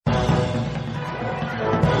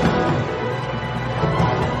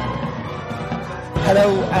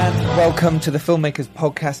Hello and welcome to the Filmmakers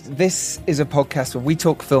Podcast. This is a podcast where we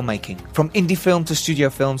talk filmmaking, from indie film to studio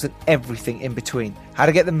films and everything in between. How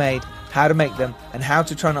to get them made, how to make them, and how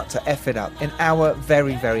to try not to F it up, in our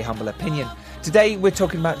very, very humble opinion. Today we're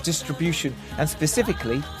talking about distribution and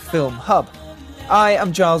specifically Film Hub. I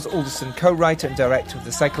am Giles Alderson, co-writer and director of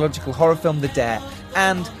the psychological horror film The Dare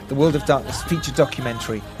and the World of Darkness feature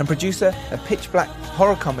documentary, and producer of Pitch Black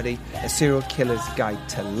horror comedy, A Serial Killer's Guide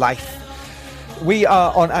to Life. We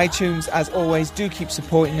are on iTunes as always. Do keep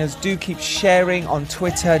supporting us. Do keep sharing on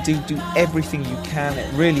Twitter. Do everything you can.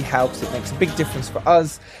 It really helps. It makes a big difference for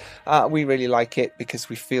us. We really like it because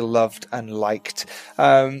we feel loved and liked.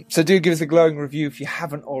 So do give us a glowing review if you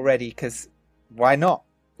haven't already, because why not?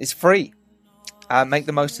 It's free. Make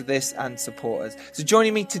the most of this and support us. So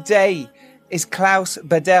joining me today is Klaus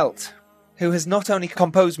Badelt, who has not only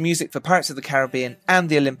composed music for Pirates of the Caribbean and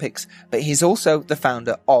the Olympics, but he's also the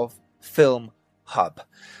founder of Film Hub.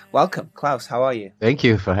 Welcome, Klaus. How are you? Thank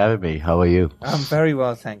you for having me. How are you? I'm very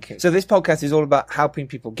well, thank you. So this podcast is all about helping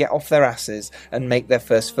people get off their asses and make their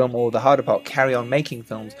first film, or the harder part, carry on making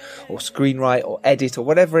films, or screenwrite, or edit, or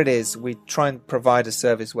whatever it is. We try and provide a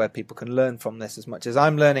service where people can learn from this as much as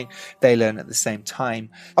I'm learning. They learn at the same time.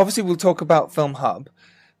 Obviously, we'll talk about Film Hub,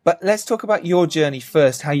 but let's talk about your journey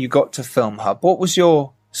first, how you got to Film Hub. What was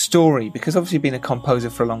your story? Because obviously you've been a composer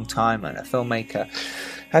for a long time and a filmmaker.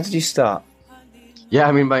 How did you start? Yeah,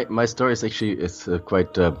 I mean, my story is actually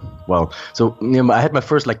quite well. So I had my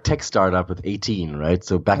first tech startup with 18, right?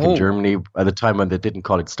 So back in Germany, at the time when they didn't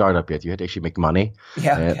call it startup yet, you had to actually make money,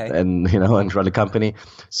 and and run a company.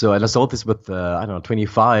 So and I sold this with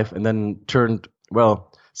 25, and then turned,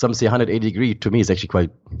 well, some say 180 degree. To me, it's actually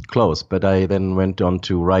quite close. But I then went on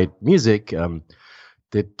to write music. Then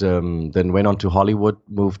went on to Hollywood,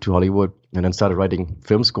 moved to Hollywood, and then started writing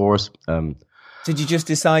film scores. Did you just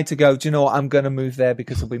decide to go, do you know what, I'm going to move there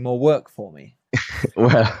because there'll be more work for me?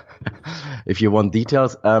 Well, if you want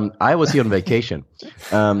details, I was here on vacation.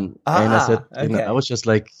 And I said, I was just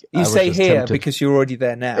like... You say here tempted. Because you're already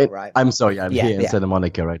there now, right? I'm sorry, I'm here in Santa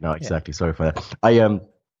Monica right now. Exactly, sorry for that.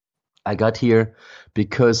 I got here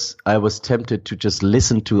because I was tempted to just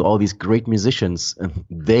listen to all these great musicians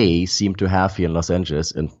they seem to have here in Los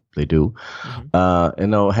Angeles, and they do.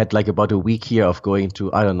 Mm-hmm. Had about a week here of going to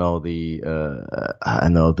the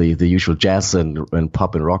usual jazz and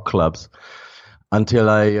pop and rock clubs, until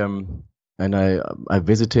I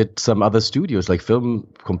visited some other studios, like film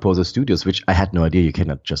composer studios, which I had no idea you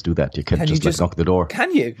cannot just do that. You can't just knock the door.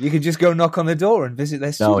 Can you? You can just go knock on the door and visit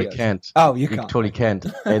their studios. No, you can't. Oh, you can't. You totally can't.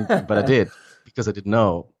 But I did, because I didn't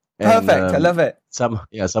know. Perfect. I love it. Somehow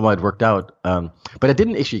it worked out. But I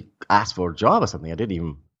didn't actually ask for a job or something. I didn't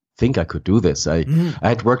even think I could do this. I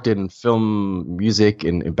had worked in film music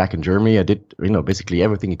back in Germany. I did basically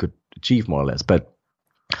everything you could achieve, more or less. But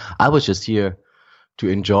I was just here to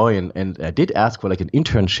enjoy, and I did ask for an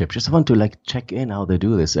internship. Just want to check in how they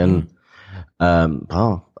do this, and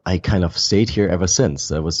I kind of stayed here ever since.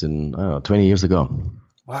 That was in 20 years ago.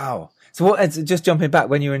 Wow. So just jumping back,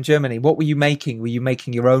 when you were in Germany, what were you making? Were you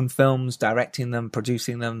making your own films, directing them,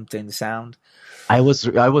 producing them, doing the sound? I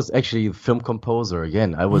was actually a film composer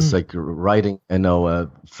again. I was writing,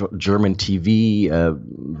 German TV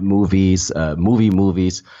movies,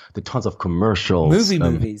 movies, the tons of commercials.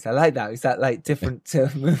 Movies. I like that. Is that different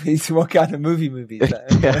movies? What kind of movies?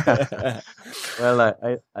 Well,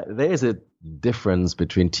 there is a difference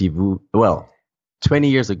between TV. Well, 20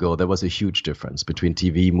 years ago, there was a huge difference between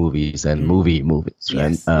TV movies and movies,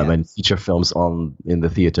 yes, and feature films in the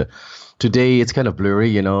theater. Today, it's kind of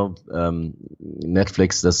blurry,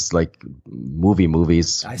 Netflix does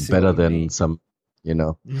movies better than some,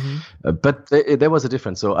 But there was a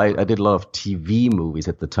difference. So I did a lot of TV movies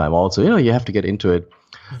at the time. Also, you have to get into it.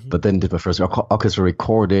 Mm-hmm. But then did my first orchestra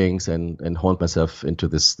recordings and honed myself into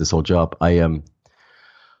this whole job. And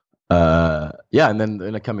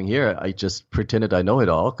then coming here, I just pretended I know it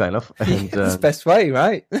all, kind of. And, it's the best way,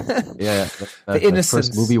 right? The innocence. My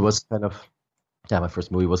first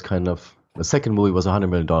movie was the second movie was $100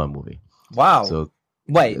 million movie. Wow. So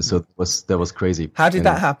wait. So that was crazy. How did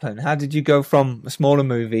that happen? How did you go from a smaller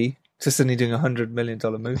movie to suddenly doing $100 million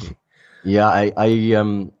movie? Yeah,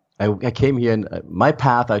 I came here, and my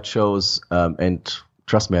path I chose, and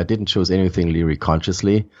trust me, I didn't choose anything really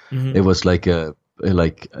consciously. Mm-hmm. It was like a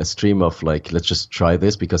stream of let's just try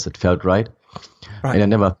this because it felt right. And I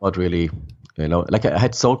never thought really, I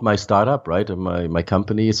had sold my startup, right, my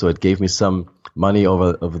company, so it gave me some money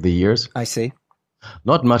over the years. I see.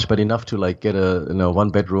 Not much, but enough to get a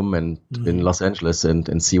one bedroom and in Los Angeles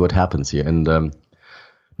and see what happens here. And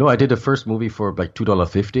No, I did the first movie for like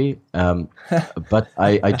 $2.50. But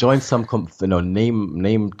I joined some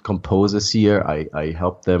named composers here. I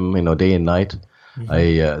helped them, day and night. Mm-hmm.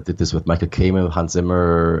 I did this with Michael Kamen, Hans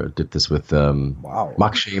Zimmer. Did this with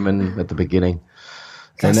Mark Shaman at the beginning,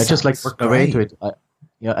 and I just worked my way into it.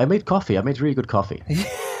 I made coffee. I made really good coffee.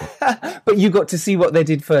 But you got to see what they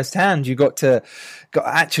did firsthand. You got to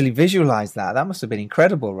actually visualize that. That must have been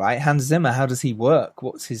incredible, right? Hans Zimmer, how does he work?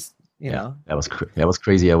 What's his, that was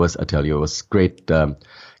crazy. I tell you, it was great,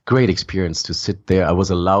 great experience to sit there. I was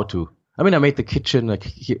allowed to. I mean, I made the kitchen,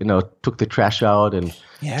 took the trash out and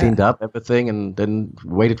cleaned up everything, and then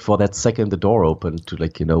waited for that second the door opened to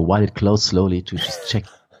while it closed slowly to just check.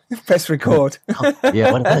 Press record. What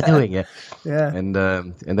am I doing? Yeah. And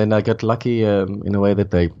then I got lucky in a way that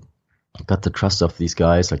they got the trust of these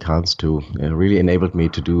guys like Hans to really enabled me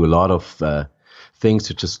to do a lot of things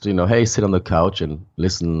to just hey, sit on the couch and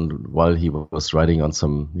listen while he was writing on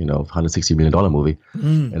some $160 million movie,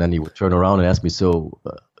 and then he would turn around and ask me, so.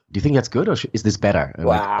 Do you think that's good, or is this better? And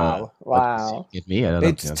wow! Get me? I don't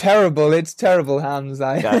know. Terrible. It's terrible, Hans.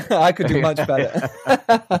 I could do much better.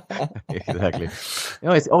 Exactly.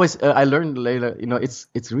 It's always. I learned later.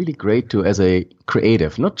 It's really great to, as a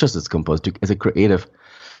creative, not just as a composer, as a creative,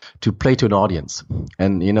 to play to an audience,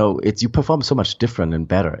 and you perform so much different and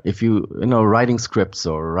better if you writing scripts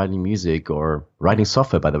or writing music or writing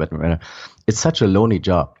software. By the way, it's such a lonely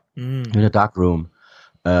job in a dark room.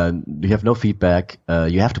 You have no feedback.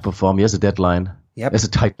 You have to perform. Here's a deadline. Yep. There's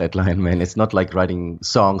a tight deadline, man. It's not like writing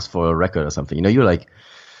songs for a record or something.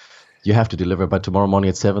 You have to deliver by tomorrow morning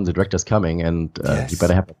at 7. The director's coming, and you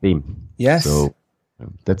better have a theme. Yes. So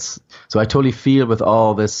I totally feel with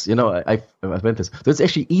all this. I went this. So it's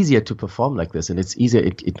actually easier to perform like this, and it's easier.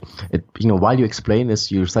 It while you explain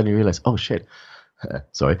this, you suddenly realize, oh shit,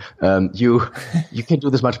 sorry. You can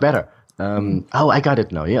do this much better. I got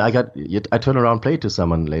it now. Yeah, I turn around, play it to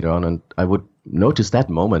someone later on, and I would notice that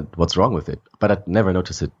moment, what's wrong with it. But I'd never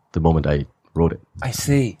notice it the moment I wrote it. I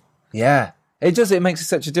see. Yeah. It makes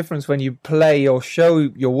such a difference when you play or show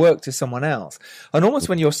your work to someone else. And almost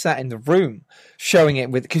when you're sat in the room showing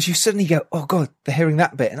it because you suddenly go, oh God, they're hearing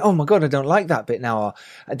that bit. And oh my God, I don't like that bit now. Or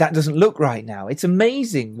that doesn't look right now. It's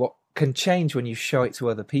amazing what can change when you show it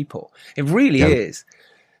to other people. It really is.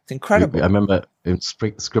 It's incredible. I remember in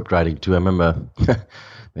script writing too. I remember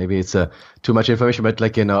maybe it's too much information, but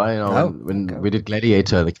when we did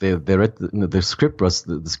Gladiator, they read the script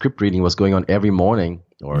the script reading was going on every morning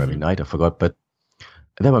or every night. I forgot, but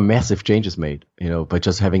there were massive changes made, by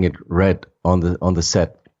just having it read on the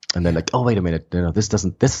set, and then oh wait a minute,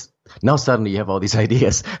 this now suddenly you have all these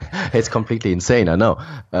ideas. It's completely insane. I know,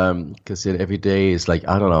 because every day is I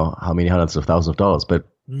don't know how many hundreds of thousands of dollars, but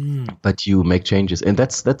you make changes, and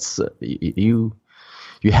that's you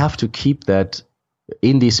have to keep that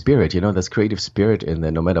indie spirit, this creative spirit in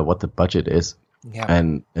there, no matter what the budget is,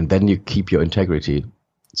 and then you keep your integrity.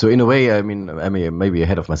 So in a way, I mean, maybe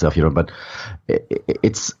ahead of myself here, but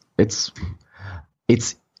it's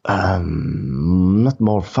not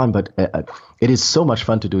more fun, but it is so much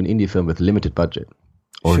fun to do an indie film with limited budget.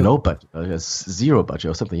 Or no budget, zero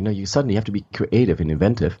budget or something. You suddenly have to be creative and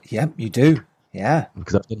inventive. Yep, you do. Yeah.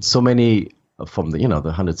 Because I've done so many from the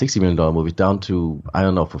 $160 million movie down to, I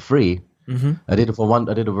don't know, for free. Mm-hmm. I did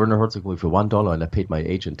a Werner Herzog movie for $1 and I paid my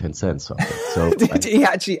agent 10 cents. So did he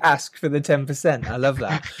actually ask for the 10%? I love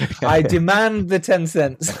that. I demand the 10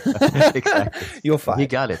 cents. Exactly. You're fine. He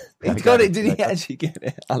got it. He got it. Did he actually get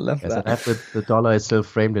it? I love that. And the dollar is still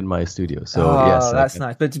framed in my studio. So yes, that's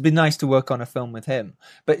nice. But it'd be nice to work on a film with him.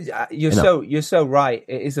 But you're so right.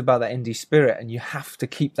 It is about that indie spirit, and you have to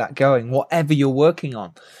keep that going, whatever you're working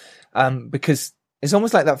on, because it's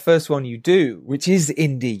almost like that first one you do, which is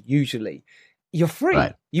indie usually. You're free.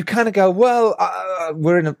 Right. You kind of go, well,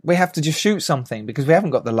 we have to just shoot something because we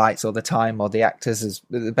haven't got the lights or the time or the actors as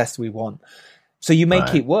the best we want. So you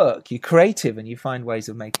make it work. You're creative and you find ways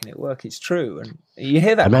of making it work. It's true. And you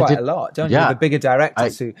hear that quite a lot, don't you? The bigger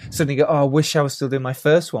directors who suddenly go, oh, I wish I was still doing my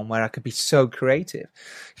first one where I could be so creative.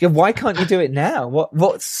 You go, why can't you do it now?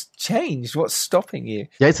 What's changed? What's stopping you?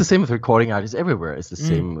 Yeah, it's the same with recording artists everywhere. It's the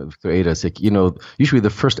same with creators. Usually the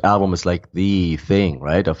first album is like the thing,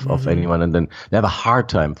 right, of anyone. And then they have a hard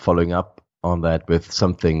time following up on that with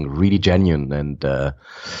something really genuine, and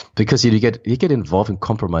because you get involved and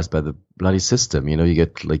compromised by the bloody system, you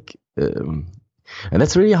get and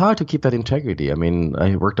that's really hard to keep that integrity. I mean,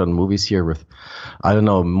 I worked on movies here with, I don't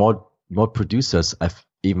know, more producers I've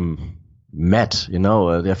even met. They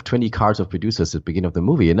have 20 cards of producers at the beginning of the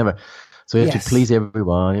movie. So you have to please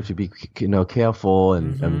everyone. You have to be careful,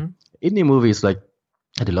 and indie movies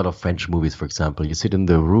at a lot of French movies, for example. You sit in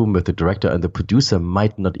the room with the director and the producer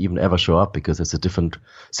might not even ever show up because it's a different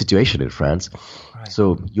situation in France. Right.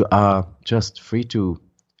 So you are just free to,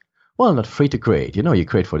 well, not free to create. You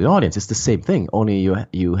create for the audience. It's the same thing, only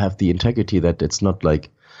you have the integrity that it's not like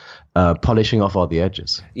polishing off all the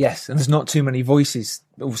edges. Yes, and there's not too many voices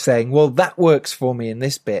saying, well, that works for me in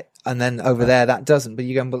this bit, and then over there that doesn't. But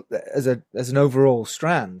you go, as an overall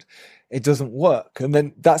strand, it doesn't work. And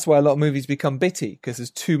then that's why a lot of movies become bitty, because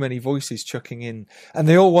there's too many voices chucking in, and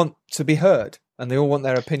they all want to be heard, and they all want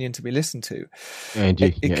their opinion to be listened to. And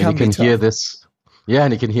you can hear this. Yeah,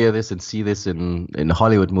 and you can hear this and see this in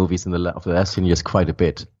Hollywood movies of the last 10 years quite a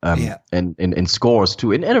bit. And in scores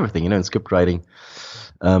too, in everything, in script writing.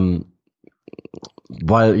 While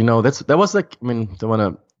that was like, I mean, don't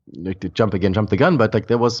want to jump the gun, but like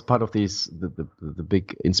there was part of the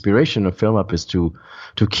big inspiration of Film Up is to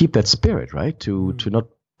keep that spirit, right? To not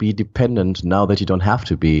be dependent now that you don't have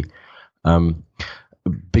to be,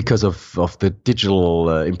 because of the digital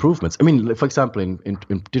improvements. I mean, for example, in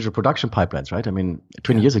digital production pipelines, right? I mean,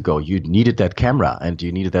 20 years ago, you needed that camera and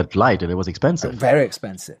you needed that light, and it was expensive. Very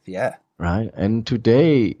expensive, yeah. Right, and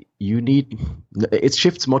today it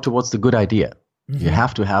shifts more towards the good idea. Mm-hmm. You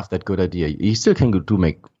have to have that good idea. You still can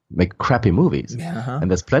make crappy movies,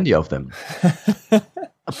 and there's plenty of them.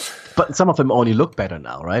 But some of them only look better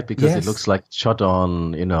now, right? Because it looks like shot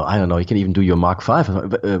on, I don't know. You can even do your Mark V,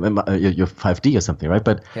 your 5D or something, right?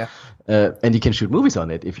 But and you can shoot movies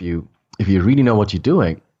on it if you really know what you're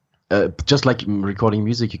doing. Just like recording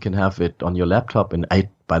music, you can have it on your laptop. And I,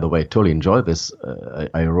 by the way, totally enjoy this.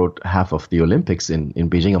 I wrote half of the Olympics in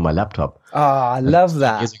Beijing on my laptop. Oh, I love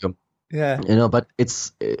that. Years ago. Yeah. But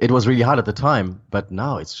it was really hard at the time. But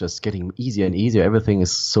now it's just getting easier and easier. Everything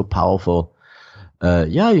is so powerful.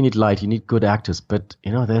 You need light, you need good actors. But,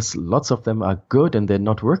 there's lots of them are good and they're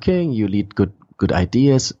not working. You need good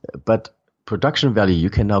ideas. But production value you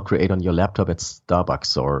can now create on your laptop at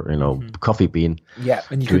Starbucks or Coffee Bean. Yeah,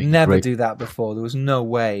 and you could never do that before. There was no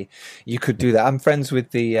way you could do that. I'm friends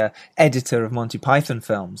with the editor of Monty Python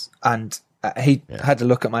films, and he had a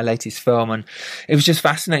look at my latest film, and it was just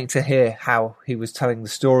fascinating to hear how he was telling the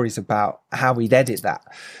stories about how he'd edit that.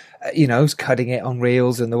 Cutting it on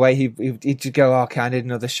reels, and the way he'd just go, okay, I need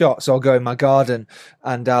another shot, so I'll go in my garden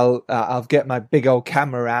and I'll get my big old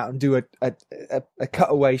camera out and do a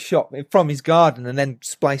cutaway shot from his garden and then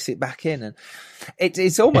splice it back in. And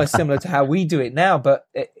it's almost similar to how we do it now, but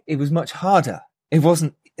it was much harder. It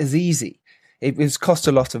wasn't as easy. It was cost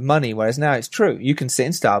a lot of money, whereas now it's true. You can sit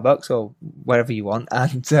in Starbucks or wherever you want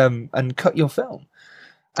and cut your film.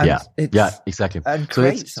 And exactly. And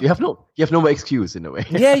so you have no excuse in a way.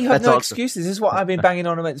 Yeah, you have no excuses. This is what I've been banging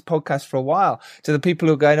on about this podcast for a while. To the people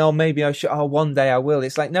who are going, oh, maybe I should. Oh, one day I will.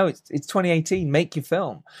 It's like, no, it's 2018. Make your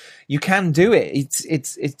film. You can do it. It's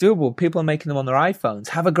doable. People are making them on their iPhones.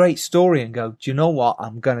 Have a great story and go, do you know what?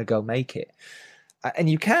 I'm gonna go make it. And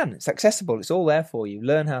you can. It's accessible. It's all there for you.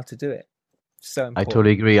 Learn how to do it. So important. I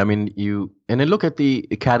totally agree. I mean, and then look at the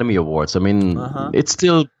Academy Awards. I mean, it's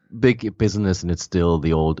still big business and it's still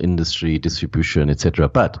the old industry, distribution, etc.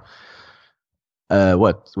 But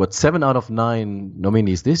what 7 out of 9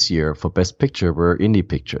 nominees this year for Best Picture were indie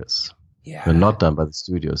pictures. Yeah, were not done by the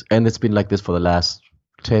studios, and it's been like this for the last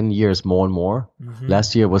 10 years, more and more. Mm-hmm.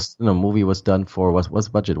 Last year movie was done for was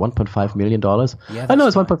budget $1.5 million. Yeah, I know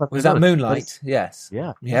it's 1.5. Was that Moonlight? Yes.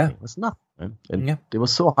 Yeah. It was nothing, and it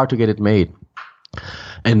was so hard to get it made.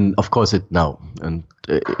 And of course now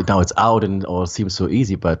it's out and all seems so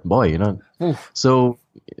easy, but boy, so,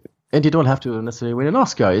 and you don't have to necessarily win an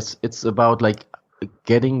Oscar. It's about like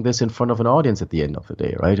getting this in front of an audience at the end of the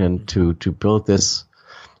day, right? And to build this.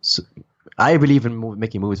 So I believe in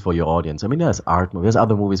making movies for your audience. I mean, there's art movies, there's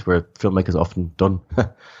other movies where filmmakers often don't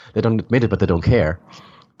admit it, but they don't care.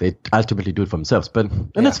 They ultimately do it for themselves,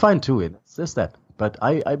 and that's fine too. It's just that. But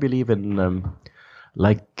I believe in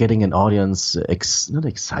like getting an audience not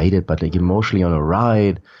excited, but like emotionally on a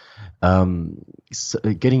ride,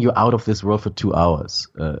 getting you out of this world for 2 hours.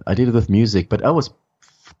 I did it with music, but I was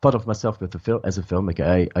thought of myself with the film as a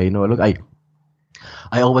filmmaker.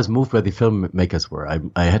 I always moved where the filmmakers were.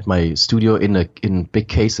 I had my studio in big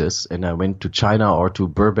cases, and I went to China or to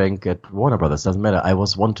Burbank at Warner Brothers. Doesn't matter. I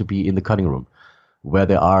want to be in the cutting room where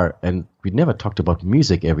they are, and we never talked about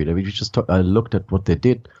music every day. We just I looked at what they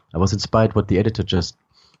did. I was inspired what the editor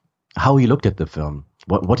how he looked at the film,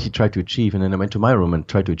 what he tried to achieve, and then I went to my room and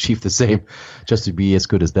tried to achieve the same, just to be as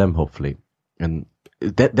good as them, hopefully. And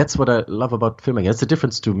that's what I love about filmmaking. That's the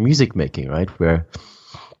difference to music making, right? Where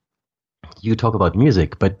you talk about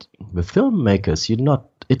music, but with filmmakers, you're not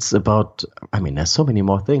it's about, I mean, there's so many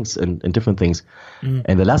more things and different things.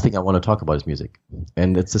 And the last thing I want to talk about is music.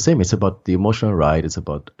 And it's the same. It's about the emotional ride. It's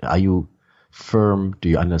about, are you firm? Do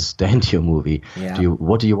you understand your movie? Yeah.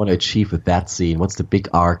 What do you want to achieve with that scene? What's the big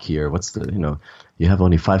arc here? What's the, you have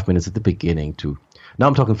only 5 minutes at the beginning to, now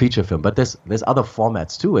I'm talking feature film, but there's other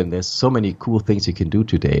formats too. And there's so many cool things you can do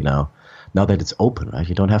today now that it's open, right?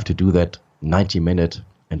 You don't have to do that 90-minute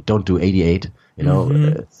and don't do 88,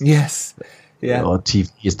 Yes. Yeah. Or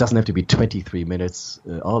TV, it doesn't have to be 23 minutes.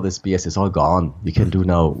 All this BS is all gone. You can do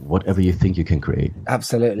now whatever you think you can create.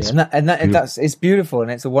 Absolutely. That's it's beautiful,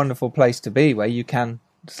 and it's a wonderful place to be where you can,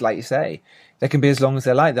 just like you say, they can be as long as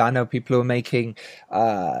they like. I know people who are making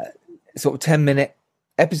sort of 10-minute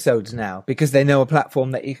episodes now because they know a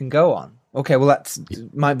platform that you can go on. Okay, well,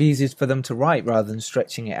 might be easiest for them to write rather than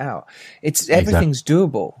stretching it out. Everything's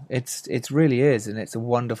doable. It really is, and it's a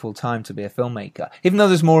wonderful time to be a filmmaker. Even though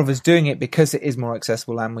there's more of us doing it because it is more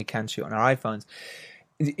accessible and we can shoot on our iPhones,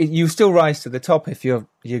 you still rise to the top if you're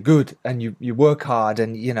good and you work hard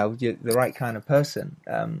and you're the right kind of person.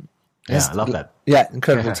 I love that. Yeah,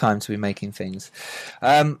 incredible time to be making things.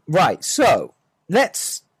 Right, so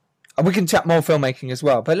we can chat more filmmaking as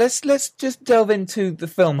well, but let's just delve into the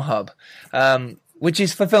Film Hub, which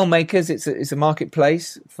is for filmmakers. It's a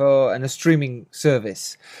marketplace and a streaming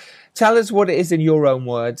service. Tell us what it is in your own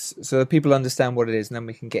words, so that people understand what it is, and then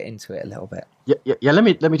we can get into it a little bit. Yeah. Let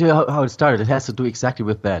me tell you how it started. It has to do exactly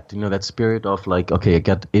with that. That spirit of like, okay, I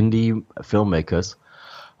got indie filmmakers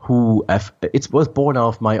who it was born out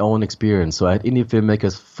of my own experience. So I had indie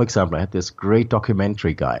filmmakers. For example, I had this great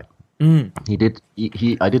documentary guy. I did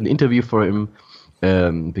an interview for him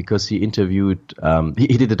because he interviewed.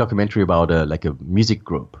 He did a documentary about a music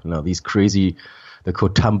group. These crazy, they're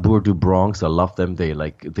called Tambour du Bronx. I love them. They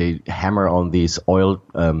hammer on these oil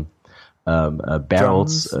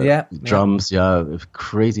barrels, drums,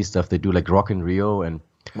 crazy stuff. They do like Rock in Rio and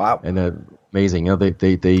wow, and amazing.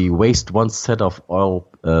 They waste one set of oil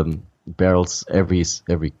barrels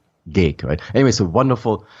every gig, right? Anyway, so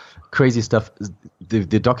wonderful. Crazy stuff.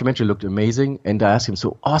 The documentary looked amazing, and I asked him,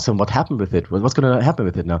 so awesome, what happened with it? What's going to happen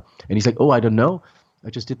with it now? And he's like, I don't know. I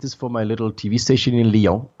just did this for my little TV station in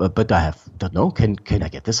Lyon, but I don't know. Can I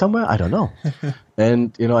get this somewhere? I don't know.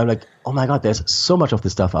 And I'm like, oh my God, there's so much of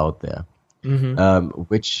this stuff out there,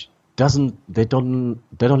 which they don't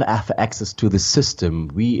have access to the system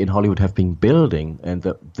we in Hollywood have been building, and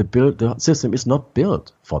the system is not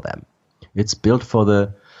built for them. It's built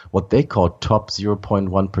for what they call top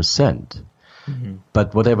 0.1%,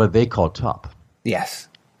 but whatever they call top. Yes.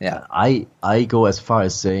 Yeah. I go as far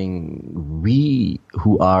as saying we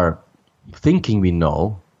who are thinking we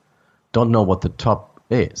know don't know what the top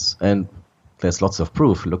is. And there's lots of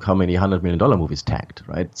proof. Look how many $100 million movies tanked,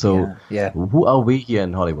 right? So who are we here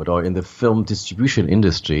in Hollywood or in the film distribution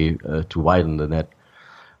industry to widen the net?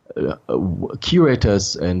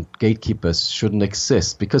 Curators and gatekeepers shouldn't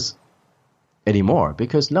exist anymore,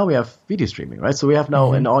 because now we have video streaming, right? So we have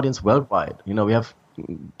now an audience worldwide. We have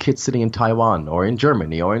kids sitting in Taiwan or in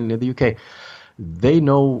Germany or in the UK. They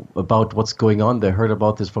know about what's going on. They heard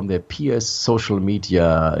about this from their peers, social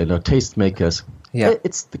media, tastemakers. Yeah.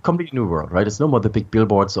 It's the completely new world, right? It's no more the big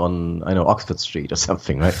billboards on, Oxford Street or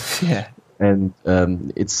something, right? Yeah. And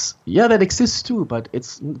that exists too, but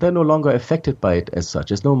they're no longer affected by it as such.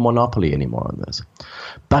 There's no monopoly anymore on this.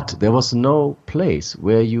 But there was no place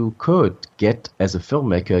where you could get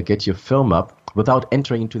your film up without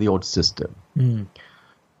entering into the old system.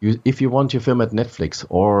 If you want your film at Netflix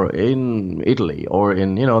or in Italy or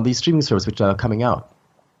in these streaming services which are coming out,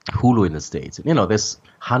 Hulu in the States, there's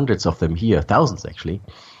hundreds of them here, thousands actually.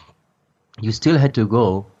 You still had to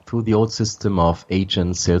go through the old system of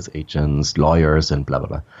agents, sales agents, lawyers, and blah, blah,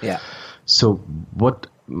 blah. Yeah. So what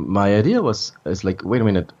my idea is like, wait a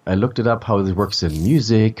minute, I looked it up, how it works in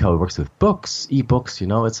music, how it works with books, ebooks,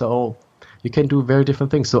 it's all, you can do very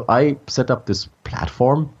different things. So I set up this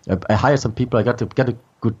platform. I hired some people. I got to get a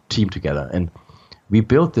good team together. And we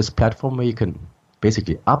built this platform where you can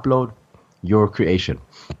basically upload your creation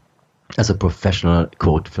as a professional,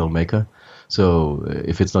 quote, filmmaker. So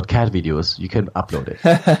if it's not cat videos, you can upload it.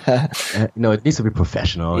 It needs to be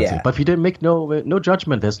professional. Yeah. But we didn't make no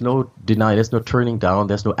judgment. There's no deny. There's no turning down.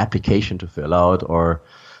 There's no application to fill out, or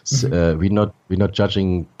we're not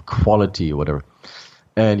judging quality or whatever.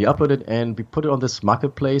 And you upload it, and we put it on this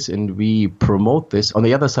marketplace, and we promote this. On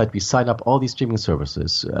the other side, we sign up all these streaming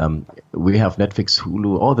services. We have Netflix,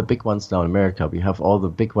 Hulu, all the big ones now in America. We have all the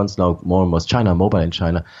big ones now, more and more China, mobile in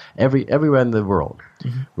China, everywhere in the world,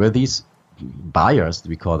 where these buyers,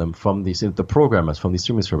 we call them, the programmers from these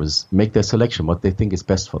streaming services make their selection, what they think is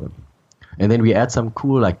best for them. And then we add some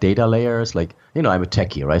cool like data layers. Like, I'm a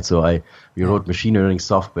techie, right? So we wrote machine learning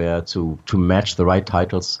software to match the right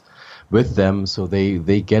titles with them, so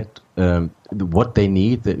they get what they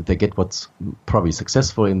need. They get what's probably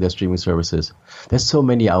successful in their streaming services. There's so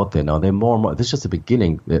many out there now. There are more and more. This is just the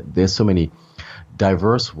beginning. There's so many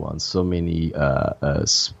diverse ones, so many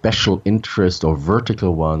special interest or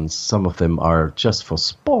vertical ones. Some of them are just for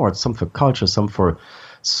sports, some for culture, some for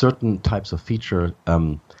certain types of feature.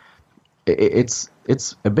 It's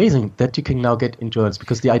amazing that you can now get into it,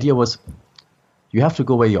 because the idea was you have to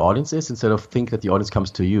go where your audience is instead of think that the audience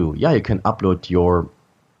comes to you. Yeah, you can upload your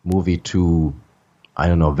movie to, I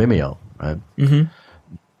don't know, Vimeo, right? Mm-hmm.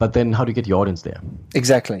 But then how do you get your audience there?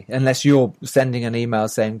 Exactly. Unless you're sending an email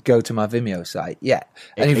saying, go to my Vimeo site. Yeah.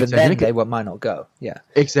 And even then they might not go. Yeah.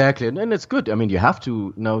 Exactly. And it's good. I mean, you have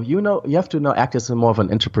to now act as more of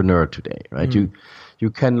an entrepreneur today, right? Mm. You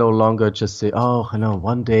can no longer just say, oh,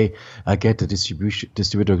 one day I get the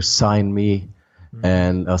distributor to sign me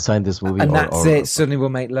and I'll sign this movie. And that's it. Suddenly we'll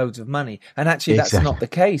make loads of money. And actually that's not the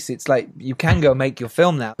case. It's like you can go make your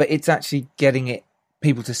film now, but it's actually getting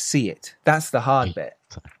people to see it. That's the hard bit.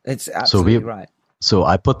 It's absolutely right. So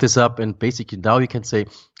I put this up, and basically now you can say,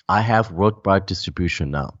 I have worldwide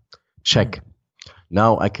distribution now. Check.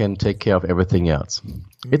 Now I can take care of everything else.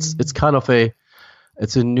 It's kind of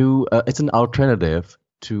it's an alternative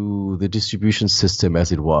to the distribution system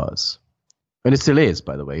as it was. And it still is,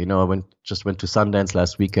 by the way. I just went to Sundance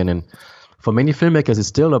last weekend, and for many filmmakers, it's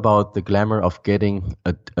still about the glamour of getting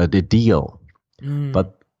a deal.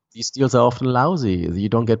 But these deals are often lousy. You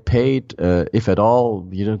don't get paid, if at all.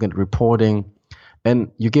 You don't get reporting,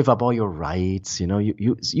 and you give up all your rights.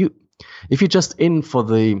 You if you're just in for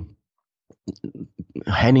the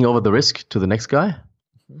handing over the risk to the next guy,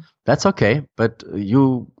 that's okay. But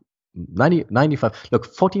 95.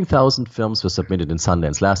 Look, 14,000 films were submitted in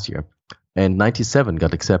Sundance last year, and 97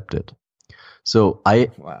 got accepted. So I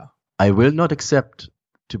will not accept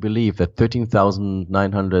to believe that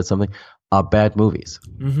 13,900 something are bad movies.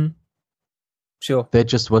 Mm-hmm. Sure. There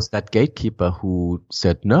just was that gatekeeper who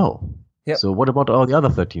said no. Yep. So what about all the other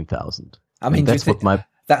 13,000? I mean, that's the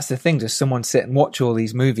thing. Does someone sit and watch all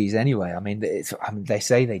these movies anyway? I mean, they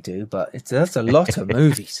say they do, but that's a lot of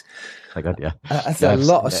movies. My God, yeah. That's a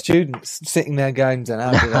lot of students sitting there going, and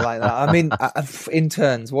how do they like that? I mean,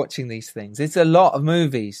 interns watching these things. It's a lot of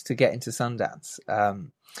movies to get into Sundance.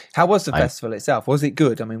 How was the festival itself? Was it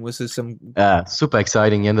good? I mean, was there some... super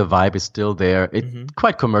exciting, and the vibe is still there. It's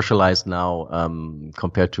quite commercialized now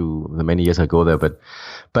compared to the many years ago there, but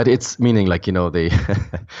it's meaning like, they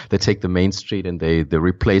they take the main street and they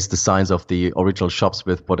replace the signs of the original shops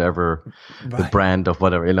with whatever the brand of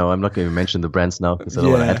whatever. I'm not going to mention the brands now because I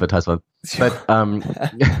don't want to advertise one.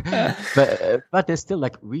 But there's still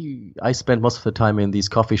I spend most of the time in these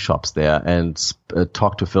coffee shops there and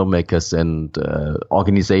talk to filmmakers and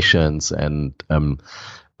organizations and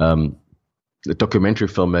documentary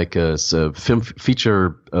filmmakers, film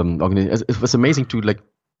feature organizations. It was amazing to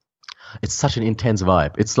it's such an intense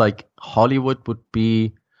vibe. It's like Hollywood would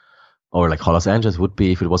be, or like Los Angeles would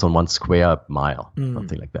be if it was on 1 square mile,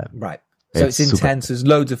 something like that. Right. So it's intense. There's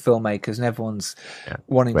loads of filmmakers, and everyone's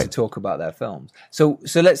wanting to talk about their films. So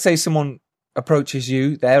let's say someone approaches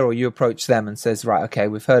you there, or you approach them and says, right, okay,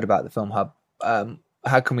 we've heard about the Film Hub.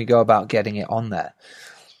 How can we go about getting it on there?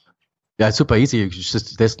 Yeah, it's super easy.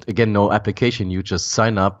 There's again no application. You just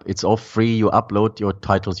sign up. It's all free. You upload your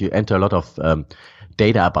titles. You enter a lot of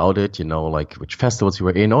data about it. Like which festivals you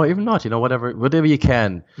were in, or even not. Whatever you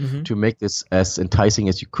can to make this as enticing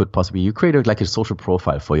as you could possibly. You create a social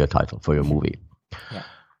profile for your title, for your movie. Yeah.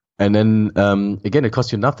 And then again, it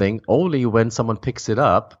costs you nothing. Only when someone picks it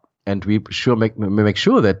up, and we make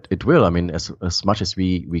sure that it will. I mean, as much as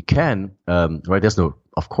we can. Right? There's no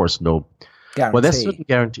guarantee. Well, there's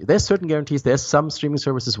certain guarantees. There's some streaming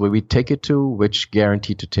services where we take it to, which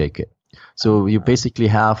guarantee to take it. So you basically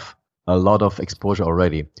have a lot of exposure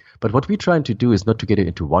already. But what we're trying to do is not to get it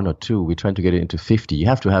into 1 or 2. We're trying to get it into 50. You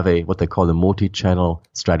have to have what they call a multi-channel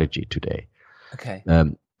strategy today. Okay.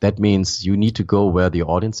 That means you need to go where the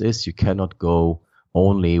audience is. You cannot go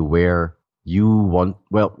only where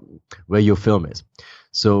where your film is.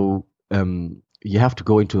 So you have to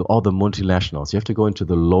go into all the multinationals. You have to go into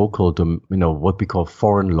the local, what we call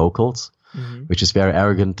foreign locals, which is very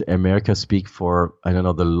arrogant. America speak for, I don't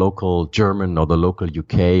know, the local German or the local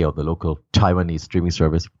UK or the local Taiwanese streaming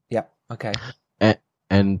service. Yeah. Okay.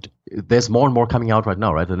 And there's more and more coming out right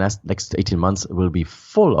now, right? The next 18 months will be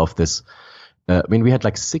full of this. We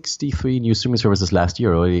had 63 new streaming services last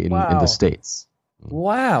year already in the States.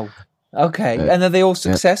 Wow. Okay. And are they all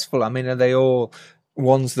successful? I mean, are they all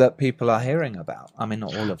ones that people are hearing about. I mean,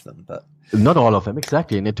 not all of them, but not all of them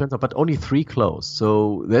exactly. And it turns out, but only 3 closed.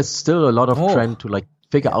 So there's still a lot of trend to like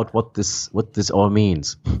figure out what this all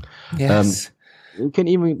means. Yes. You can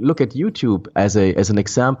even look at YouTube as an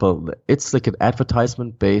example. It's like an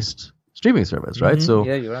advertisement based streaming service, right? Mm-hmm. So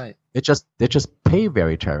yeah, you're right. They just pay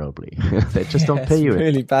very terribly. They just don't pay you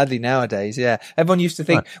really badly nowadays. Yeah, everyone used to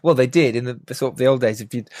think, well, they did in the sort of the old days.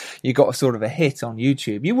 If you got a sort of a hit on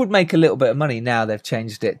YouTube, you would make a little bit of money. Now they've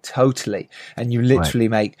changed it totally, and you literally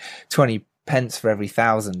make 20 pence for every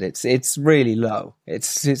 1,000. It's really low.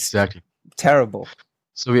 It's exactly terrible.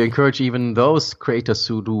 So we encourage even those creators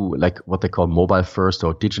who do like what they call mobile first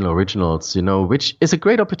or digital originals, which is a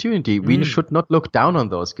great opportunity. We should not look down on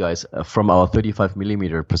those guys from our 35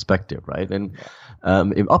 millimeter perspective, right? And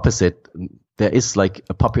in opposite, there is like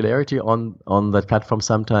a popularity on that platform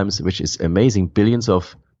sometimes, which is amazing, billions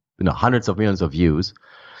of, hundreds of millions of views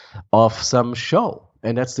of some show.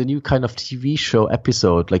 And that's the new kind of TV show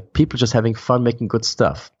episode, like people just having fun, making good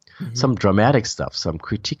stuff, some dramatic stuff, some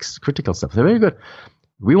critical stuff. They're very good.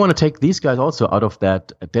 We want to take these guys also out of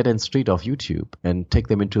that dead-end street of YouTube and take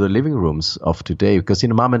them into the living rooms of today because,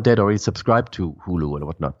 mom and dad already subscribe to Hulu and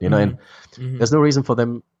whatnot, and there's no reason for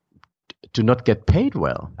them to not get paid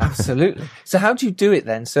well. Absolutely. So how do you do it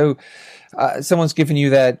then? So someone's given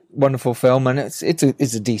you their wonderful film and it's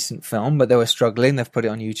a decent film, but they were struggling. They've put it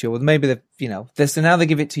on YouTube. Or maybe so now they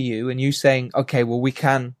give it to you and you saying, okay, well, we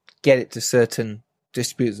can get it to certain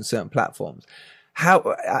distributors and certain platforms.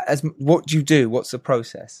 What do you do? What's the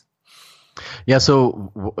process? Yeah,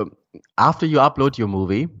 so after you upload your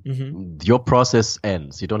movie, your process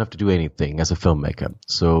ends. You don't have to do anything as a filmmaker.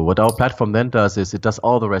 So what our platform then does is it does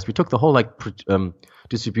all the rest. We took the whole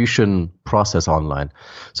distribution process online.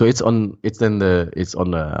 So it's on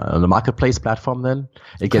the marketplace platform. Then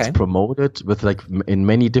it gets promoted with in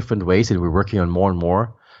many different ways, and we're working on more and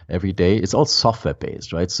more every day. It's all software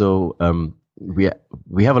based, right? So we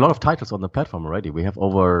have a lot of titles on the platform already. We have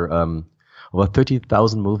over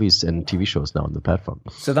 30,000 movies and TV shows now on the platform.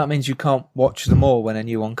 So that means you can't watch them all when a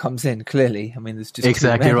new one comes in. Clearly, I mean, there's just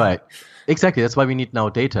exactly right. Exactly, that's why we need now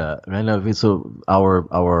data. Right? So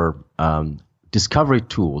our discovery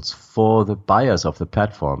tools for the buyers of the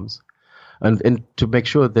platforms, and to make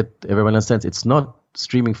sure that everyone understands, it's not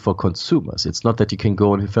streaming for consumers. It's not that you can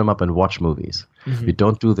go and film up and watch movies. We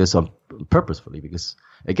don't do this purposefully because,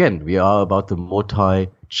 again, we are about the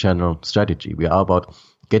multi-channel strategy. We are about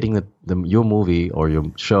getting your movie or your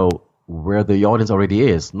show where the audience already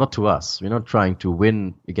is, not to us. We're not trying to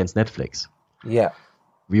win against Netflix. Yeah.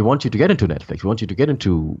 We want you to get into Netflix. We want you to get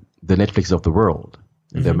into the Netflix of the world.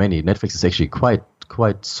 And there are many. Netflix is actually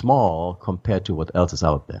quite small compared to what else is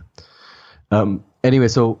out there. Anyway,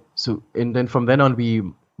 so and then from then on we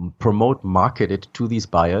market it to these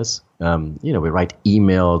buyers. We write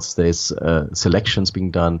emails. There's selections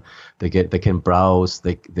being done. They can browse.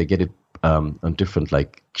 They get it on different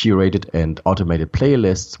curated and automated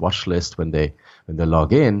playlists, watch lists when they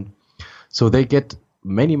log in. So they get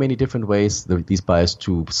many different ways these buyers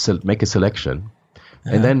to make a selection.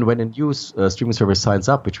 And then when a new streaming service signs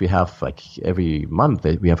up, which we have every month,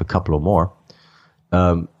 we have a couple or more.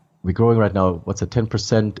 We're growing right now,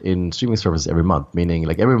 10% in streaming services every month, meaning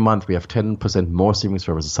every month we have 10% more streaming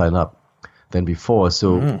services sign up than before.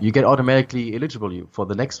 So you get automatically eligible for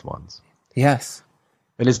the next ones. Yes.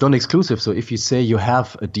 And it's non-exclusive. So if you say you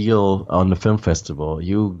have a deal on a film festival,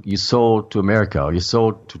 you sold to America or you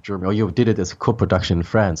sold to Germany or you did it as a co-production in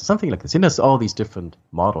France, something like this. And there's all these different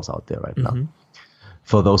models out there right now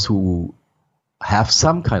for those who have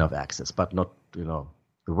some kind of access, but not, the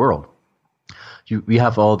world. We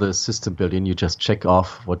have all the system built in. You just check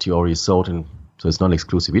off what you already sold, and so it's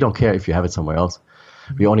non-exclusive. We don't care if you have it somewhere else.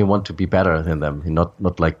 We only want to be better than them, and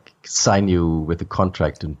not sign you with a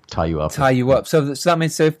contract and tie you up. So that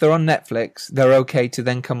means if they're on Netflix, they're okay to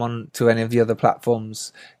then come on to any of the other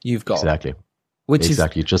platforms you've got. Exactly.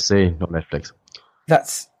 You just say no Netflix.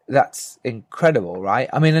 That's incredible, right?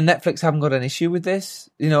 I mean, and Netflix haven't got an issue with this.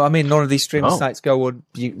 None of these streaming sites go, well,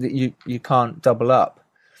 you can't double up.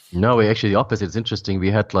 No, actually the opposite. It's interesting.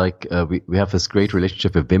 We had we have this great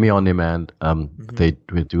relationship with Vimeo on demand. They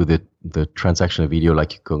do the transactional video, you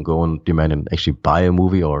can go on demand and actually buy a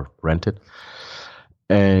movie or rent it.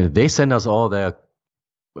 And they send us all their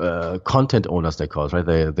content owners, they call it, right?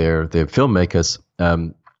 They're filmmakers,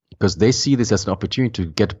 because they see this as an opportunity to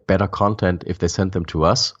get better content if they send them to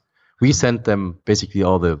us. We send them basically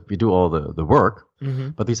we do all the work,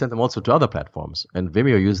 but we send them also to other platforms. And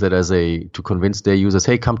Vimeo use that to convince their users,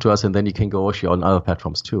 hey, come to us, and then you can go actually on other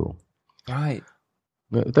platforms too. Right.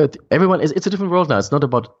 It's a different world now. It's not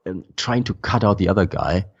about trying to cut out the other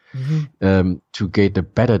guy. to get a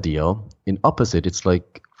better deal. In opposite, it's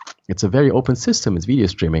like it's a very open system. It's video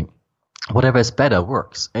streaming. Whatever is better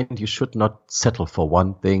works, and you should not settle for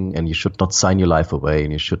one thing, and you should not sign your life away,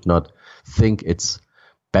 and you should not think it's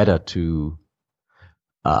better to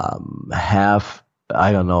have,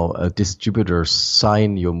 I don't know, a distributor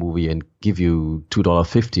sign your movie and give you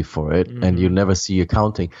 $2.50 for it, and you never see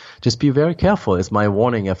accounting. Just be very careful. It's my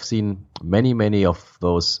warning. I've seen many of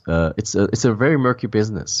those. It's a very murky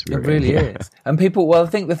business. It really is. And people, well, I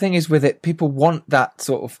think the thing is with it, people want that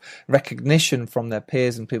sort of recognition from their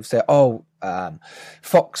peers, and people say, "Oh,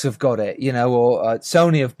 Fox have got it," or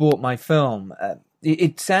Sony have bought my film.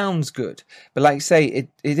 It sounds good, but like you say, it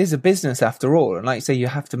is a business after all. And like you say, you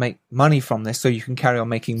have to make money from this so you can carry on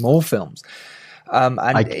making more films.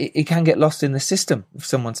 It can get lost in the system if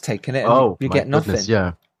someone's taken it and you get nothing. Goodness,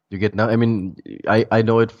 yeah, you get no. I mean, I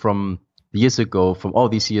know it from years ago, from all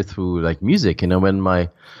these years through like music. When my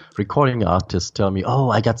recording artists tell me,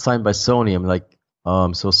 "Oh, I got signed by Sony," I'm like, "Oh,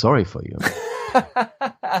 I'm so sorry for you."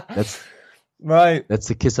 That's right. That's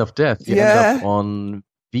the kiss of death. You end up on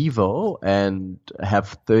Vivo and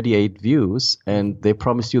have 38 views, and they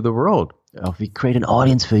promise you the world. We create an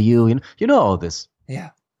audience for you. You know all this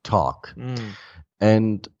talk.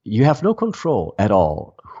 And you have no control at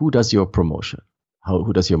all. Who does your promotion?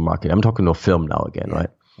 Who does your marketing? I'm talking of film now again, right?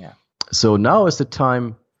 Yeah. So now is the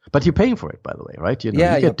time, but you're paying for it, by the way, right? You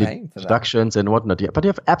get deductions and whatnot. Yeah, but you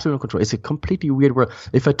have absolute control. It's a completely weird world.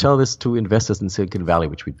 If I tell this to investors in Silicon Valley,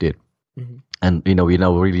 which we did, and we're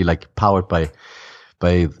now really like powered by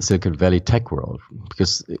Silicon Valley tech world,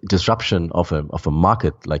 because disruption of a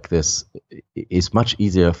market like this is much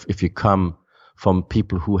easier if you come from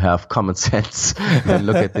people who have common sense and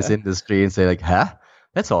look at this industry and say like,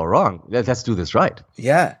 that's all wrong. Let's do this right.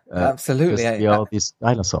 Yeah, absolutely. All these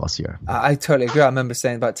dinosaurs here. I totally agree. I remember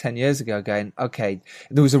saying about 10 years ago, going, okay,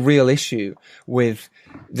 there was a real issue with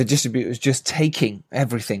the distributors just taking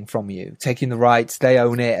everything from you, taking the rights, they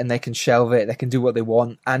own it and they can shelve it, they can do what they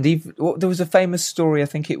want. And even there was a famous story, I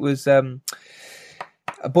think it was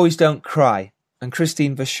Boys Don't Cry. And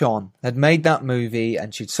Christine Vachon had made that movie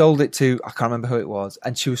and she'd sold it to, I can't remember who it was,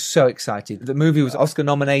 and she was so excited. The movie was Oscar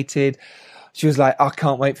nominated. She was like, I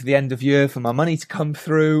can't wait for the end of year for my money to come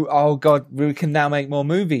through. Oh, God, we can now make more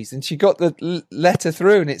movies. And she got the letter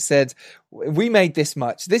through and it said, we made this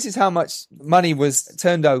much. This is how much money was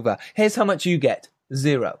turned over. Here's how much you get.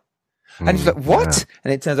 0. And she's like, what? Yeah.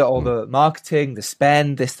 And it turns out all the marketing, the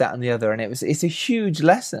spend, this, that, and the other. And it's a huge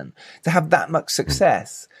lesson to have that much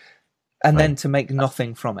success and then to make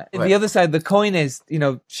nothing from it. The other side of the coin is,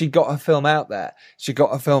 she got her film out there. She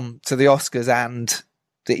got her film to the Oscars and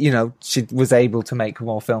she was able to make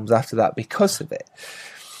more films after that because of it.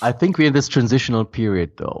 I think we're in this transitional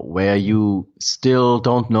period, though, where you still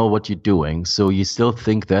don't know what you're doing. So you still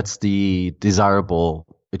think that's the desirable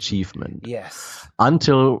achievement. Yes. I'm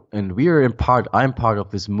part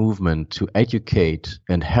of this movement to educate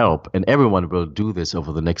and help, and everyone will do this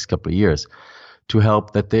over the next couple of years, to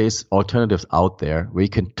help that there's alternatives out there where you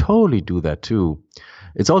can totally do that too.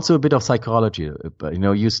 It's also a bit of psychology, but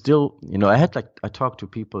you still, I talked to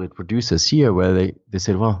people, producers here, where they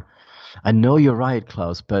said, well, I know you're right,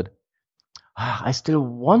 Klaus, but I still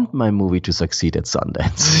want my movie to succeed at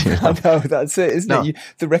Sundance. I know, that's it, isn't it?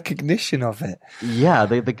 The recognition of it. Yeah,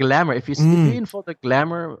 the glamour. If you're in for the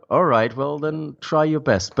glamour, all right, well then try your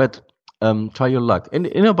best, but try your luck. And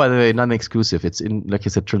by the way, non-exclusive. It's in, like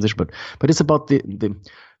you said, transition, but it's about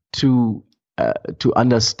to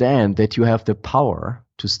understand that you have the power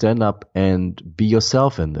to stand up and be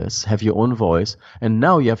yourself in this, have your own voice, and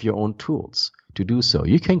now you have your own tools to do so.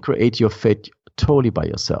 You can create your fate totally by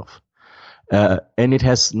yourself. And it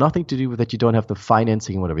has nothing to do with that you don't have the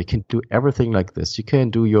financing and whatever. You can do everything like this. You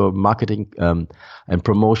can do your marketing and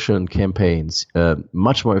promotion campaigns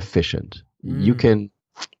much more efficient. You can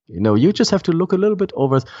you just have to look a little bit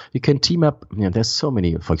over. You can team up. There's so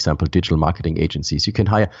many, for example, digital marketing agencies. You can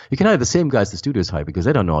hire the same guys the studios hire because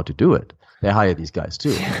they don't know how to do it. They hire these guys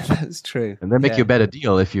too. Yeah, that's true. And they make you a better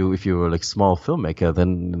deal if you're like small filmmaker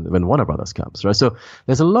than when Warner Brothers comes, right? So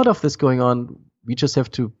there's a lot of this going on. We just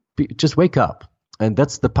have to just wake up. And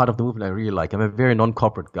that's the part of the movement I really like. I'm a very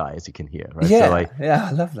non-corporate guy, as you can hear, right? Yeah,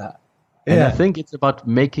 I love that. And I think it's about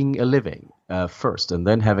making a living first and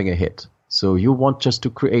then having a hit. So you want just to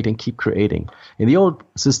create and keep creating. In the old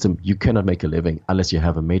system, you cannot make a living unless you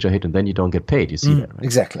have a major hit, and then you don't get paid. You see that, right?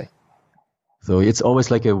 Exactly. So it's always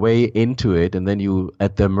like a way into it, and then you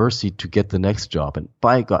at their mercy to get the next job. And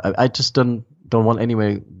by God, I just don't want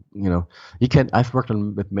anyway. I've worked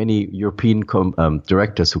with many European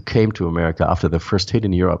directors who came to America after their first hit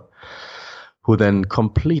in Europe, who then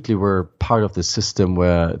completely were part of the system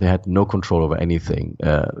where they had no control over anything.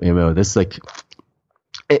 This like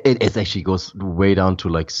it actually goes way down to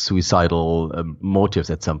like suicidal motives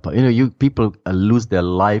at some point. People lose their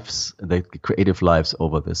lives, their creative lives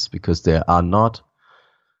over this because they are not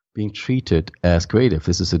being treated as creative.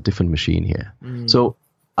 This is a different machine here. So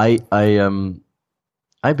I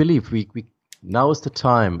believe we now is the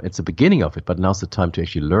time. It's the beginning of it, but now's the time to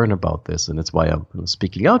actually learn about this, and that's why I'm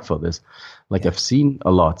speaking out for this. Like I've seen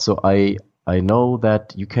a lot, so I know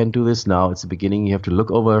that you can do this now. It's the beginning. You have to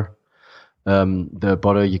look over the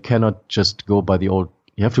border. You cannot just go by the old.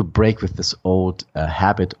 You have to break with this old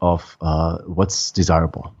habit of what's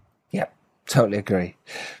desirable. Yep, totally agree.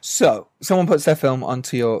 So someone puts their film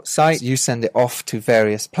onto your site, you send it off to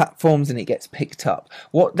various platforms and it gets picked up.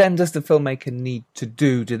 What then does the filmmaker need to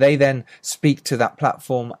do? Do they then speak to that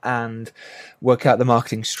platform and work out the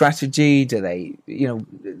marketing strategy? Do they,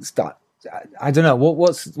 start? I don't know.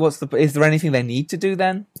 Is there anything they need to do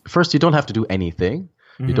then? First, you don't have to do anything.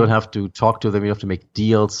 You don't have to talk to them. You don't have to make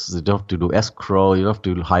deals. You don't have to do escrow. You don't have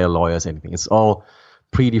to hire lawyers, anything. It's all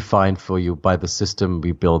predefined for you by the system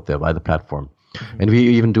we built there, by the platform. And we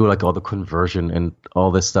even do like all the conversion and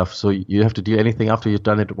all this stuff. So you have to do anything after you've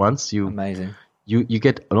done it once. Amazing. You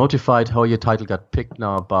get notified how your title got picked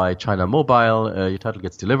now by China Mobile. Your title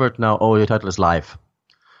gets delivered now. Oh, your title is live.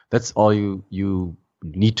 That's all you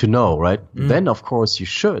need to know, right? Then, of course, you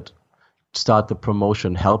should start the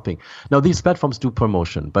promotion helping. Now, these platforms do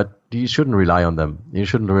promotion, but you shouldn't rely on them. You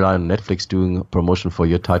shouldn't rely on Netflix doing promotion for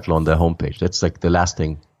your title on their homepage. That's like the last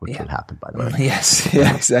thing which will happen, by the way. Yes,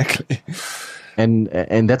 yeah, exactly. And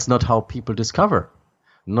that's not how people discover.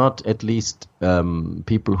 Not at least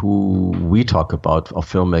people who we talk about, of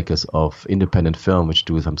filmmakers of independent film, which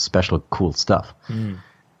do some special cool stuff.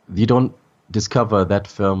 You don't discover that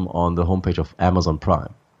film on the homepage of Amazon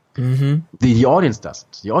Prime. The audience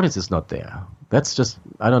doesn't. The audience is not there. That's just,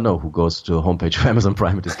 I don't know who goes to a homepage of Amazon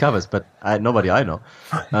Prime and discovers, but nobody I know.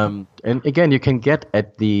 And again, you can get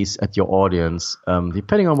at your audience,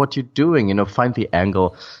 depending on what you're doing, find the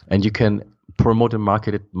angle, and you can promote and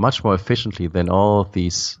market it much more efficiently than all of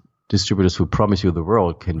these distributors who promise you the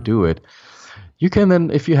world can do it. You can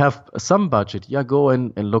then, if you have some budget, go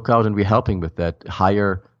and look out, and we're helping with that.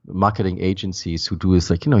 Hire marketing agencies who do this,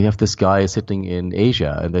 like, you have this guy sitting in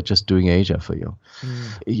Asia and they're just doing Asia for you.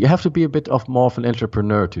 You have to be a bit more of an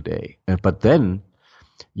entrepreneur today. But then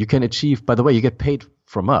you can achieve, by the way, you get paid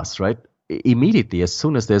from us, right? Immediately, as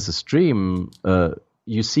soon as there's a stream,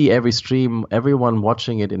 you see every stream, everyone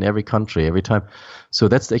watching it in every country, every time. So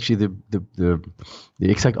that's actually the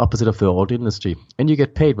exact opposite of the old industry. And you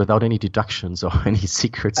get paid without any deductions or any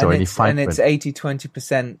secrets or any fine print. And it's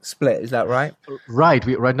 80-20% split, is that right? Right.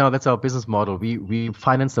 Right now, that's our business model. We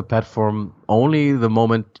finance the platform only the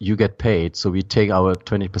moment you get paid. So we take our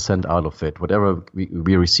 20% out of it, whatever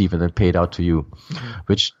we receive, and then pay it out to you,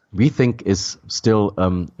 which we think is still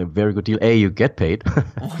a very good deal. A, you get paid.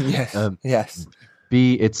 Yes. Yes.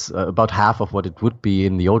 B, it's about half of what it would be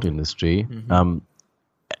in the old industry.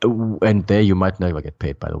 And there you might never get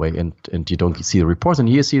paid, by the way, and you don't see the reports. And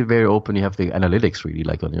here you see it very open. You have the analytics really,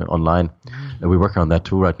 like online. And we're working on that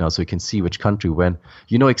too right now, so you can see which country when.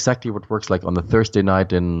 You know exactly what works like on the Thursday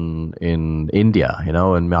night in India,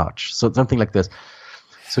 in March. So something like this.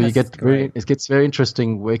 So it gets very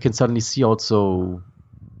interesting where you can suddenly see also,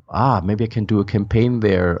 maybe I can do a campaign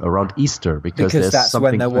there around Easter because that's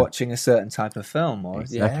when they're watching a certain type of film, or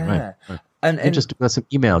exactly, right. And just do some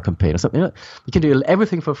email campaign or something. You can do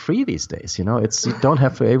everything for free these days. You don't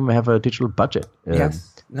have to even have a digital budget.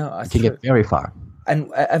 Yes, no, you can get very far.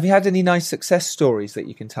 And have you had any nice success stories that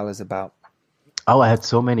you can tell us about? Oh, I had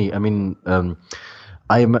so many. I mean,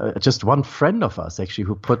 I'm just one friend of us actually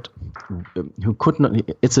who could not.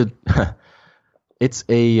 It's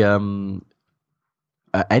a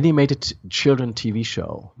animated children TV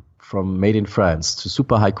show made in France to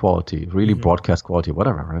super high quality, really broadcast quality,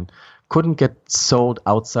 whatever. Right? Couldn't get sold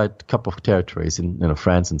outside a couple of territories in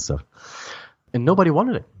France and stuff, and nobody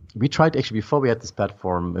wanted it. We tried actually before we had this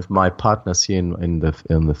platform with my partners here in the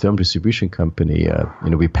film distribution company.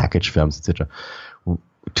 We package films, etc.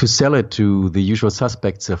 To sell it to the usual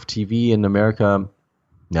suspects of TV in America.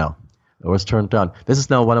 No. It was turned down. This is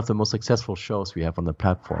now one of the most successful shows we have on the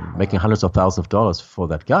platform, making hundreds of thousands of dollars for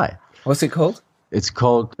that guy. What's it called? It's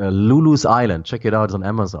called Lulu's Island. Check it out. It's on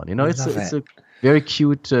Amazon. It's a very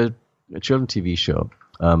cute children TV show.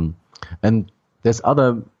 And there's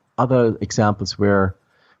other examples where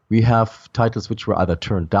we have titles which were either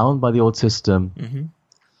turned down by the old system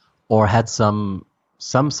or had some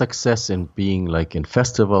success in being like in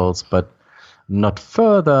festivals, but not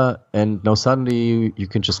further. And now suddenly you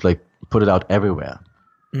can just like put it out everywhere.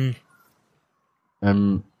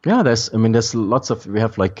 There's lots of, we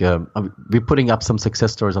have like, we're putting up some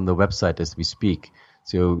success stories on the website as we speak.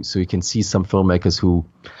 So you can see some filmmakers who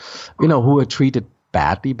are treated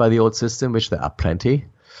badly by the old system, which there are plenty.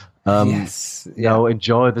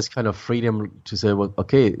 Enjoy this kind of freedom to say, well,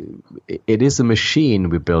 okay, it is a machine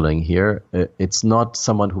we're building here. It's not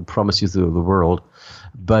someone who promises you the world,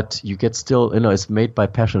 but you get still, it's made by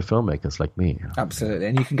passionate filmmakers like me. Absolutely.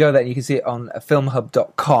 And you can go there and you can see it on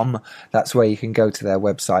filmhub.com. That's where you can go to their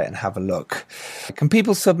website and have a look. Can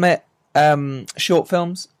people submit short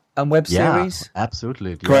films and web series? Yeah,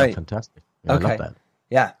 absolutely. Great. Yeah, fantastic. Yeah, okay. I love that.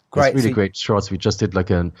 Yeah, great. It's really great shorts. We just did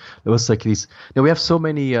there was like these, we have so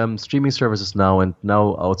many streaming services now, and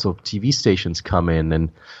now also TV stations come in,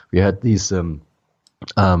 and we had these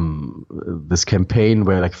this campaign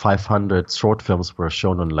where like 500 short films were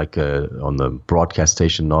shown on on the broadcast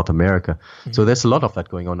station in North America. Mm-hmm. So there's a lot of that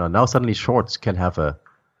going on now. Now suddenly shorts can have a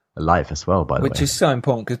life as well, by the way. Which is so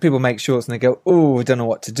important, because people make shorts and they go, oh, I don't know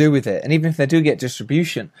what to do with it. And even if they do get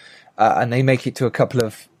distribution and they make it to a couple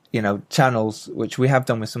of channels, which we have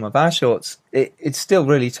done with some of our shorts, it's still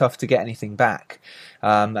really tough to get anything back.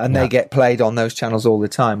 They get played on those channels all the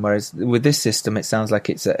time. Whereas with this system, it sounds like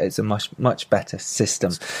it's a much, much better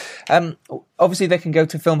system. Obviously, they can go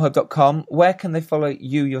to filmhub.com. Where can they follow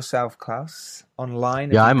you yourself, Klaus?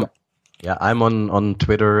 Online? I'm on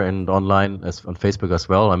Twitter and online, on Facebook as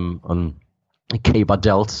well. I'm on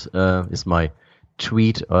Badelt is my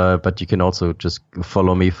tweet, but you can also just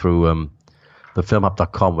follow me through the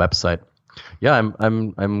filmhub.com website. Yeah,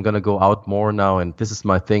 I'm gonna go out more now, and this is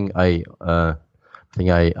my thing.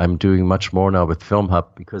 I'm doing much more now with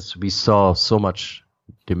FilmHub because we saw so much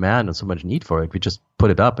demand and so much need for it. We just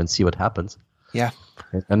put it up and see what happens. Yeah.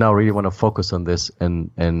 And now I really want to focus on this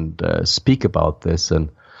and speak about this and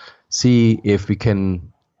see if we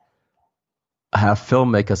can have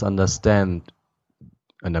filmmakers understand,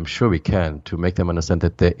 and I'm sure we can, to make them understand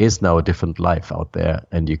that there is now a different life out there,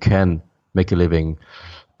 and you can make a living,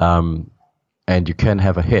 and you can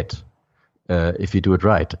have a hit if you do it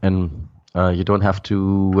right. And you don't have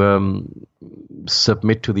to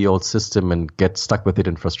submit to the old system and get stuck with it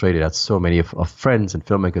and frustrated. That's so many of friends and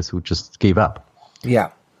filmmakers who just gave up.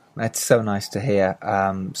 Yeah, that's so nice to hear.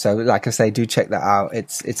 So like I say, do check that out.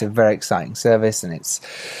 It's a very exciting service, and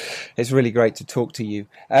it's really great to talk to you.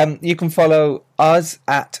 You can follow us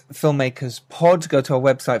at Filmmakers Pod. Go to our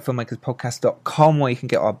website, filmmakerspodcast.com, where you can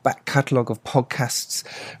get our back catalogue of podcasts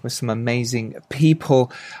with some amazing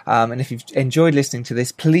people. And if you've enjoyed listening to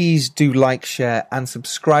this, please do like, share, and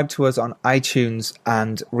subscribe to us on iTunes,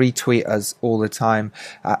 and retweet us all the time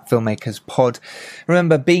at Filmmakers Pod.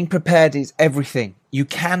 Remember, being prepared is everything. You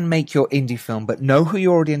can make your indie film, but know who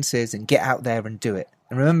your audience is and get out there and do it.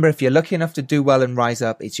 And remember, if you're lucky enough to do well and rise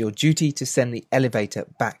up, it's your duty to send the elevator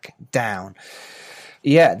back down.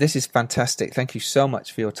 Yeah, this is fantastic. Thank you so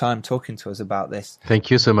much for your time talking to us about this.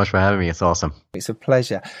 Thank you so much for having me. It's awesome. It's a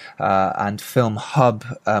pleasure. And Film Hub,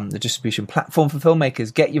 the distribution platform for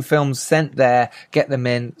filmmakers. Get your films sent there, get them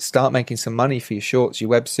in, start making some money for your shorts, your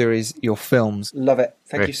web series, your films. Love it.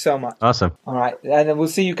 Thank you so much. Awesome. All right. And we'll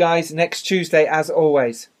see you guys next Tuesday, as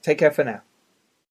always. Take care for now.